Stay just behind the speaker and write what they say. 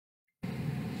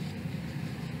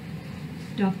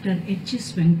Doctor S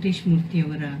Venkatesha Murthy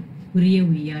ಅವರ ಉರಿಯ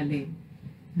ಉಯ್ಯಾಲೆ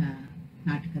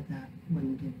ನಾಟಕದ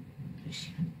ಒಂದು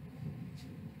ದೃಶ್ಯ.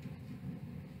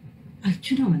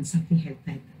 ಅರ್ಜುನ ಒಂದ್ಸತಿ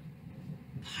ಹೇಳ್ತಾ ಇದ್ದ,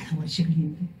 ಬಹಳ ವರ್ಷಗಳ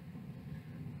ಹಿಂದೆ,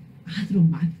 ಆದರೂ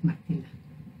ಮಾತಿಲ್ಲ.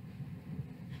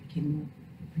 ನನಗಿನ್ನೂ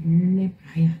ಒಳ್ಳೆ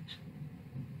ಪ್ರಾಯ ಅಲ್ಲ.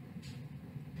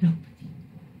 ದ್ರೌಪದಿ,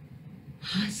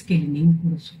 ಹಾಸಿಗೆಯಲ್ಲಿ ನೀವು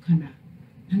ಕೊಡೋ ಸುಖನ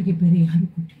ನನಗೆ ಬೇರೆ ಯಾರೂ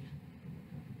ಕೊಟ್ಟಿಲ್ಲ.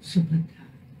 ಸುಭದ್ರ,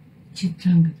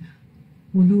 ಚಿತ್ರಾಂಗದ,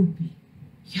 ಉಲೂಪಿ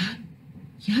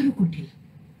ಯಾರು ಕೊಟ್ಟಿಲ್ಲ.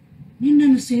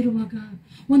 ನಿನ್ನನ್ನು ಸೇರುವಾಗ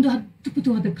ಒಂದು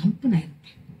ಅದ್ಭುತವಾದ ಕಂಪನ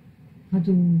ಇರುತ್ತೆ,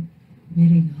 ಅದು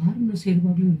ಬೇರೆ ಯಾರನ್ನು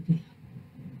ಸೇರುವಾಗಲೂ ಇರುತ್ತಿಲ್ಲ.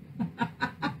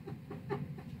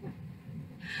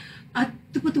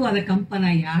 ಅದ್ಭುತವಾದ ಕಂಪನ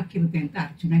ಯಾಕಿರುತ್ತೆ ಅಂತ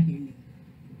ಅರ್ಜುನ ಹೇಳಿ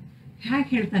ಹೇಗೆ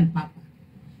ಹೇಳ್ತಾನೆ ಪಾಪ.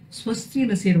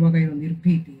 ಸ್ವಸ್ತ್ರೀನ ಸೇರುವಾಗ ಇರೋ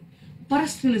ನಿರ್ಭೀತಿ,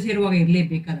 ಪರಸ್ತ್ರೀನ ಸೇರುವಾಗ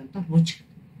ಇರಲೇಬೇಕಾದಂಥ ರೋಚಕ,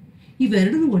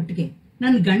 ಇವೆರಡೂ ಒಟ್ಟಿಗೆ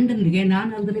ನನ್ನ ಗಂಡನಿಗೆ ನಾನು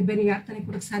ಅಲ್ಲದೆ ಬೇರೆ ಯಾರು ತಾನೇ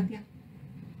ಕೊಡಕ್ಕೆ ಸಾಧ್ಯ?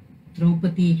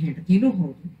 ದ್ರೌಪದಿ ಹೆಂಡತಿನೂ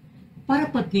ಹೌದು,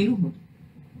 ಪರಪತ್ನಿನೂ ಹೌದು.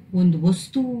 ಒಂದು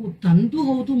ವಸ್ತು ತಂದು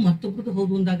ಹೌದು, ಮತ್ತೊಬ್ರದ್ದು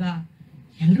ಹೌದು ಅಂದಾಗ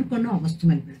ಎಲ್ರ ಕಣ್ಣು ಆ ವಸ್ತು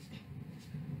ಮೇಲೆ ಬೀಳುತ್ತೆ.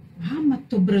 ಆ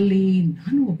ಮತ್ತೊಬ್ಬರಲ್ಲಿ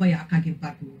ನಾನು ಒಬ್ಬ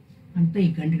ಯಾಕಾಗಿರ್ಬಾರ್ದು ಅಂತ ಈ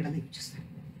ಗಂಡುಗಳೆಲ್ಲ ಯೋಚಿಸ್ತಾರೆ.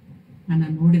 ನನ್ನ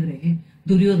ನೋಡಿದ್ರೆ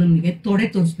ದುರ್ಯೋಧನಿಗೆ ತೊಡೆ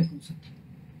ತೋರಿಸ್ಬೇಕು ಅನ್ಸುತ್ತೆ,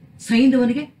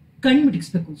 ಸೈಂಧವನಿಗೆ ಕಣ್ಣು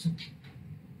ಮಿಟಿಸ್ಬೇಕು ಅನ್ಸುತ್ತೆ.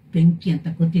 ಬೆಂಕಿ ಅಂತ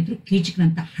ಗೊತ್ತಿದ್ರು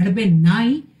ಕೀಚಕನಂತ ಹಡಬೆ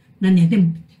ನಾಯಿ ನನ್ನ ಎದೆ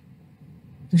ಮುಟ್ಟುತ್ತೆ.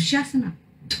 ದುಶ್ಯಾಸನ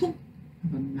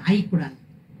ನಾಯಿ ಕೂಡ ಅಲ್ಲ,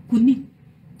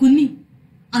 ಕುನ್ನಿ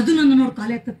ಅದು ನನ್ನ ನೋಡಿ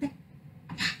ಕಾಲ ಎತ್ತತ್ತೆ.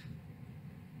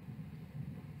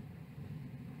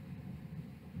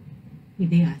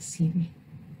 ಇದೇ ಆ ಸೀರೆ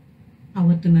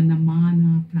ಅವತ್ತು ನನ್ನ ಮಾನ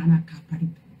ಪ್ರಾಣ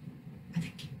ಕಾಪಾಡಿದ್ದು.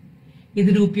 ಅದಕ್ಕೆ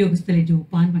ಇದನ್ನು ಉಪಯೋಗಿಸ್ತಲೇ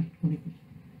ಜೋಪಾನವಾಗಿ ಇಟ್ಕೊಂಡಿದ್ದೀನಿ.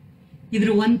 ಇದ್ರ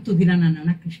ಒಂದು ದಿನ ನನ್ನ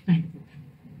ಅಣ್ಣ ಕೃಷ್ಣ ಹಿಡಿದಿದ್ದ,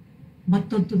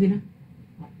 ಮತ್ತೊಂದು ದಿನ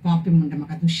ಪಾಪಿ ಮುಂಡ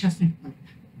ಮಗ ದುಶ್ಯಾಸನ ಇಟ್ಕೊಂಡಿದ್ದ.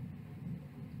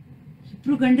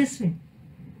 ಇಬ್ರು ಗಂಡಸ್ರೆ,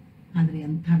 ಆದ್ರೆ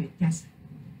ಎಂಥ ವ್ಯತ್ಯಾಸ.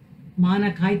 ಮಾನ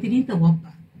ಕಾಯ್ತೀನಿ ಅಂತ ಒಬ್ಬ,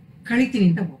 ಕಳಿತೀನಿ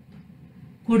ಅಂತ ಒಬ್ಬ,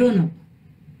 ಕೊಡೋನೊಬ್ಬ,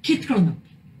 ಕಿತ್ಕೊಳ್ಳೋನೊಬ್ಬ.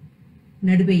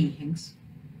 ನಡುವೆ ಈ ಹೆಂಗಸು.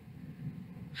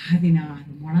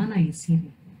 16 ಮೊಳನ ಈ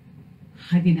ಸೀರೆ,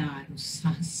 16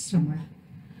 ಸಹಸ್ರ ಮೊಳ.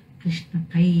 ಕೃಷ್ಣ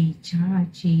ಕೈ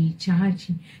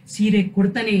ಚಾಚಿ ಸೀರೆ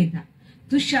ಕೊಡ್ತಾನೆ ಇದ್ದ.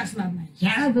 ದುಶ್ಯಾಸನ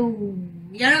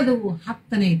ಎಳೆದು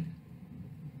ಹಾಕ್ತಾನೆ ಇದ್ದ.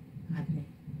 ಆದ್ರೆ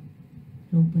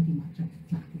ದ್ರೌಪದಿ ಮಾತ್ರ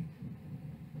ಬೆತ್ತಲಾಗಲಿಲ್ಲ.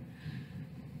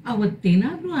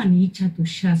 ಅವತ್ತೇನಾದ್ರೂ ಆ ನೀಚ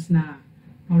ದುಶ್ಯಾಸನ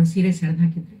ಅವಳು ಸೀರೆ ಸೆಳೆದು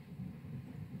ಹಾಕಿದ್ರೆ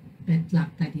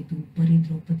ಬೆತ್ತಲಾಗ್ತಾ ಇದ್ದಿದ್ದು ಬರೀ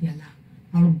ದ್ರೌಪದಿ ಅಲ್ಲ,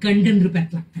 ಅವಳು ಗಂಡಂದ್ರು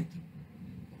ಬೆತ್ತಲಾಗ್ತಾ ಇದ್ರು.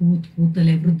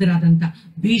 ಕೂತಲೆ ವೃದ್ಧರಾದಂತ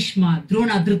ಭೀಷ್ಮ,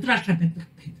 ದ್ರೋಣ, ಧೃತರಾಷ್ಟ್ರ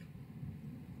ಬೆತ್ತಲಾಗ್ತಾ ಇದ್ರು.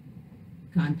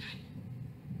 ಗಾಂಧಾರಿ,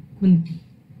 ಕುಂತಿ,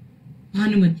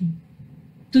 ಭಾನುಮತಿ,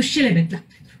 ತುಶ್ಯಲೆ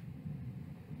ಬೆತ್ತಲಾಗ್ತಾ ಇದ್ರು.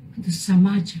 ಒಂದು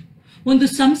ಸಮಾಜ, ಒಂದು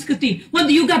ಸಂಸ್ಕೃತಿ,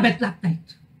 ಒಂದು ಯುಗ ಬೆತ್ತಲಾಗ್ತಾ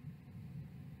ಇತ್ತು.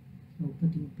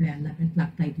 ದ್ರೌಪದಿ ಒಬ್ಬಳೆ ಅಲ್ಲ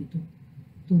ಬೆತ್ತಲಾಗ್ತಾ ಇದ್ದಿದ್ದು.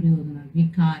 ದುರ್ಯೋಧನ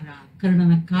ವಿಕಾರ,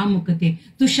 ಕರ್ಣನ ಕಾಮುಕತೆ,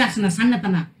 ದುಶ್ಯಾಸನ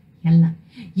ಸಣ್ಣತನ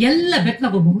ಎಲ್ಲ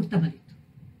ಬೆತ್ತಲಾಗೋ ಮುಹೂರ್ತ ಬಂದಿತ್ತು.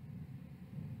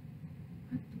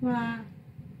 ಅಥವಾ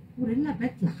ಅವರೆಲ್ಲ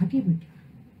ಬೆತ್ತಲ ಹಾಗೆ ಬಿಟ್ರ?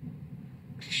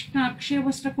 ಕೃಷ್ಣ ಅಕ್ಷಯ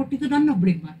ವಸ್ತ್ರ ಕೊಟ್ಟಿದ್ದು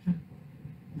ನನ್ನೊಬ್ಬಳಿಗೆ ಮಾತ್ರ.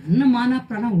 ನನ್ನ ಮಾನ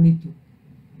ಪ್ರಾಣ ಉಳಿತು.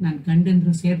 ನನ್ನ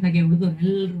ಗಂಡಂದ್ರು ಸೇರಿದಾಗೆ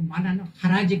ಉಳಿದವರೆಲ್ಲರೂ ಮಾನನು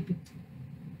ಹರಾಜಿಗೆ ಬಿತ್ತು.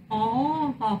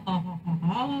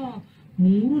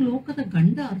 ಮೂರು ಲೋಕದ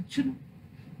ಗಂಡ ಅರ್ಜುನ,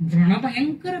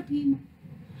 ರಣಭಯಂಕರ ಭೀಮ,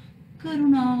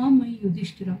 ಕರುಣಾಮಯಿ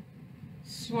ಯುಧಿಷ್ಠಿರ,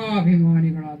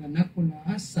 ಸ್ವಾಭಿಮಾನಿಗಳಾದ ನಕುಲ,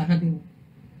 ಸಹದೇವ.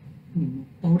 ನಿಮ್ಮ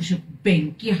ಪೌರುಷ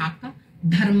ಬೆಂಕಿ ಹಾಕ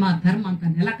ಧರ್ಮ ಅಂತ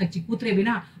ನೆಲ ಕಚ್ಚಿ ಕೂತ್ರೆ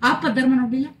ವಿನ ಆಪಧರ್ಮ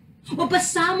ನೋಡ್ಲಿಲ್ಲ. ಒಬ್ಬ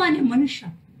ಸಾಮಾನ್ಯ ಮನುಷ್ಯ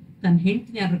ತನ್ನ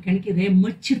ಹೆಂಡತಿನ ಯಾರು ಕೆಣಕಿದ್ರೆ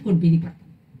ಮಚ್ಚಿರ್ಕೊಂಡು ಬೀದಿ ಬರ್ತಾನೆ.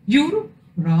 ಇವರು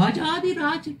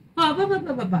ರಾಜಾದಿರಾಜ,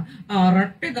 ಆ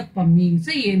ರಟ್ಟೆದಪ್ಪ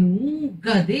ಮೀಸೆ ಏನು,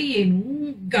 ಗದೆ ಏನು,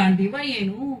 ಗಾಂಡಿವ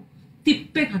ಏನು,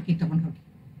 ತಿಪ್ಪೆಗೆ ಹಾಕಿ ತಗೊಂಡು ಹೋಗಿ.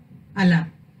 ಅಲ್ಲ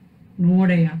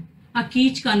ನೋಡಯ್ಯ, ಆ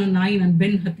ಕೀಚ್ಕಾನು ನಾಯಿ ನನ್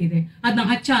ಬೆನ್ ಹತ್ತಿದೆ, ಅದನ್ನ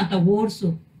ಹಚ್ಚ ಅಂತ ಓಡ್ಸು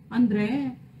ಅಂದ್ರೆ,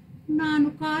 ನಾನು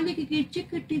ಕಾಲಿಗೆ ಗೆಜ್ಜೆ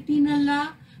ಕಟ್ಟಿದ್ದೀನಲ್ಲ,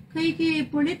 ಕೈಗೆ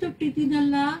ಪೊಳೆ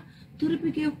ತೊಟ್ಟಿದ್ದೀನಲ್ಲ,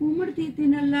 ತುರುಪಿಗೆ ಹೂ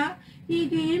ಮುಡ್ದಿದ್ದೀನಲ್ಲ,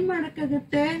 ಈಗ ಏನ್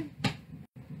ಮಾಡಕ್ಕಾಗತ್ತೆ?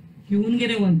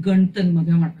 ಇವನ್ಗೆನೆ ಒಂದ್ ಗಂಟನ್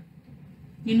ಮದುವೆ ಮಾಡ್ಬೇಕು.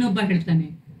 ಇನ್ನೊಬ್ಬ ಹೇಳ್ತಾನೆ,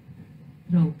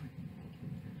 ದ್ರೌಪದಿ,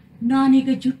 ನಾನೀಗ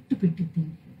ಜುಟ್ಟು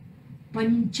ಬಿಟ್ಟಿದ್ದೇನೆ,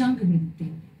 ಪಂಚಾಂಗ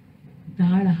ಹಿಡಿದ್ದೇನೆ,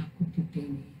 ದಾಳ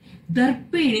ಹಾಕುತ್ತಿದ್ದೇನೆ,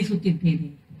 ದರ್ಪೆ ಎಣಿಸುತ್ತಿದ್ದೇನೆ.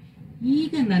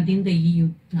 ಈಗ ನನ್ನಿಂದ ಈ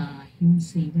ಯುದ್ಧ,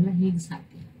 ಹಿಂಸೆ ಇವೆಲ್ಲ ಹೇಗೆ ಸಾಧ್ಯ?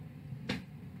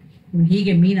 ಇವನು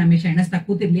ಹೀಗೆ ಮೀನಾಮೇಷ ಎಣಸ್ತಾ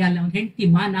ಕೂತಿರ್ಲಿ, ಅಲ್ಲ ಅವನ ಹೆಂಡತಿ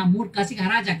ಮಾನ 3 ಕಾಸಿಗೆ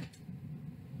ಹರಾಜಾಗತ್ತೆ.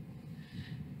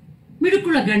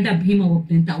 ಮಿಡುಕುಳ ಗಂಡ ಭೀಮ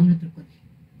ಒಬ್ಬನೆ ಅಂತ ಅವನ ಹತ್ರ ಕೋದೆ.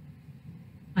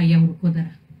 ಅಯ್ಯ ಅವ್ರು ಕೋದರ,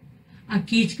 ಆ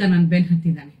ಕೀಚ್ಕ ನನ್ ಬೆನ್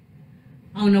ಹತ್ತಿದ್ದಾನೆ,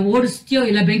 ಅವನ ಓಡಿಸ್ತೀಯೋ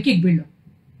ಇಲ್ಲ ಬೆಂಕಿಗೆ ಬೀಳು.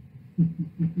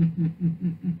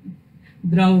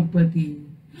 ದ್ರೌಪದಿ,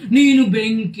 ನೀನು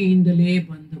ಬೆಂಕಿಯಿಂದಲೇ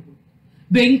ಬಂದವು,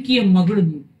 ಬೆಂಕಿಯ ಮಗಳು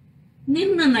ನೀನು.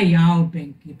 ನಿನ್ನನ್ನ ಯಾವ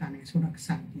ಬೆಂಕಿ ತಾನೇ ಸುಡಕ್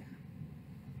ಸಾಧ್ಯ?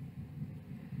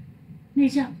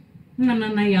 ನಿಜ,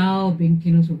 ನನ್ನನ್ನು ಯಾವ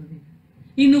ಬೆಂಕಿನೂ ಸುಡೋದಿಲ್ಲ.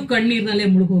 ಇನ್ನು ಕಣ್ಣೀರಿನಲ್ಲೇ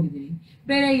ಮುಳುಗೋಗಿದ್ದೀನಿ.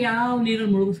 ಬೇರೆ ಯಾವ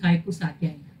ನೀರಲ್ಲಿ ಮುಳುಗು ಸಾಯಕ್ಕೂ ಸಾಧ್ಯ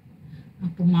ಇಲ್ಲ.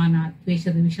 ಅಪಮಾನ,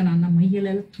 ದ್ವೇಷದ ವಿಷ ನನ್ನ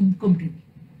ಮೈಯಲ್ಲೆಲ್ಲ ತುಂಬ್ಕೊಂಡ್ಬಿಟ್ಟಿದೆ.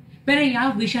 ಬೇರೆ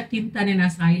ಯಾವ ವಿಷ ತಿಂತಾನೆ ನಾ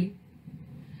ಸಾಯಲಿ?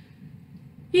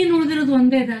 ಇನ್ನು ಉಳಿದಿರೋದು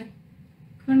ಒಂದೇ ದಾರಿ.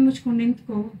 ಕಣ್ಣು ಮುಚ್ಕೊಂಡು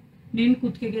ನಿಂತ್ಕೋ, ನಿನ್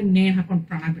ಕುತ್ತಿಗೆಗೆ ನೇಣು ಹಾಕೊಂಡು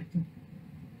ಪ್ರಾಣ ಬಿಡ್ತೀನಿ.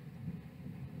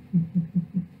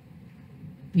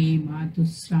 ಭೀಮ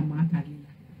ದುಸ್ರ ಮಾತಾಡ್ಲಿಲ್ಲ.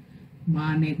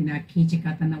 ಮಾರನೇ ದಿನ ಕೀಚಕ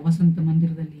ತನ್ನ ವಸಂತ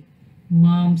ಮಂದಿರದಲ್ಲಿ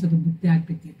ಮಾಂಸದ ಮುದ್ದೆ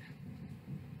ಆಗ್ಬಿಟ್ಟಿದ್ದ.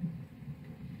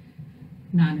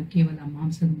 ನಾನು ಕೇವಲ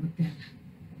ಮಾಂಸದ ಮುದ್ದೆ ಅಲ್ಲ,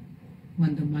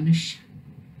 ಒಂದು ಮನುಷ್ಯ,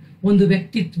 ಒಂದು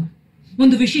ವ್ಯಕ್ತಿತ್ವ,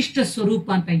 ಒಂದು ವಿಶಿಷ್ಟ ಸ್ವರೂಪ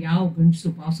ಅಂತ ಯಾವ ಗಂಡಸು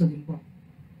ಭಾವಿಸೋದಿಲ್ವೋ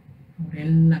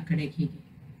ಅವರೆಲ್ಲ ಕಡೆಗೆ ಹೀಗೆ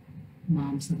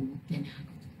ಮಾಂಸದ ಮುದ್ದೆನೆ ಹಾಕೋ.